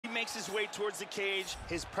makes his way towards the cage.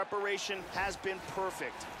 His preparation has been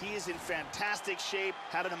perfect. He is in fantastic shape,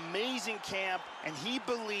 had an amazing camp, and he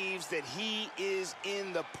believes that he is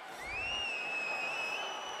in the...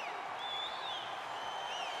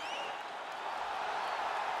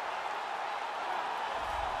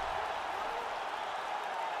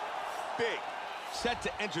 Big, set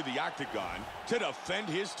to enter the octagon to defend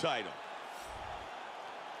his title.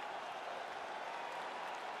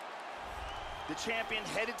 The champion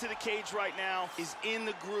headed to the cage right now is in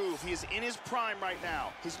the groove. He is in his prime right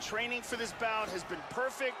now. His training for this bout has been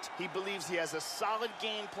perfect. He believes he has a solid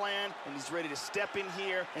game plan, and he's ready to step in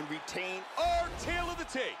here and retain. Our tale of the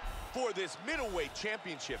tape for this middleweight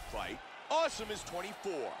championship fight. Awesome is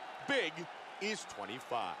 24. Big is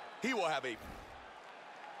 25. He will have a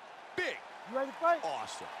big. You ready to fight?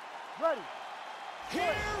 Awesome. Ready.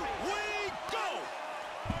 Here we go!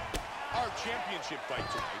 Our championship fight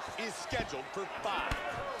tonight is scheduled for 5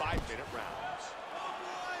 5-minute rounds.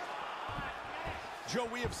 Joe,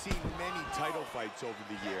 we have seen many title fights over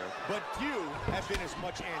the year, but few have been as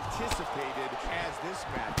much anticipated as this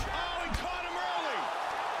match. Oh, he caught him early!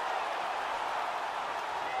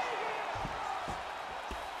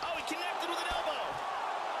 Oh, he connected with an elbow.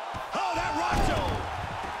 Oh, that rocked him!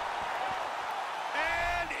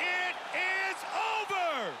 And it is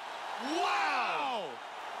over! Wow!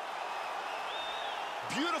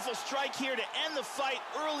 Beautiful strike here to end the fight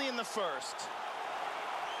early in the first.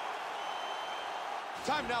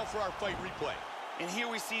 Time now for our fight replay. And here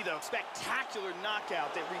we see the spectacular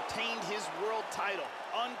knockout that retained his world title.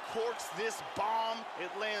 Uncorks this bomb,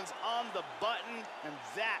 it lands on the button, and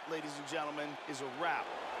that, ladies and gentlemen, is a wrap.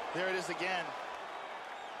 There it is again.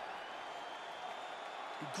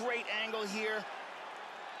 Great angle here.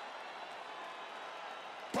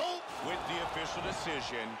 Boom! With the official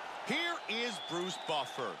decision, here is Bruce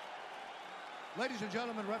Buffer. Ladies and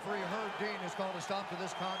gentlemen, referee Herb Dean has called a stop to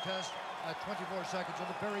this contest at 24 seconds of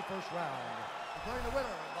the very first round. Declaring the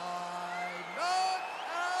winner by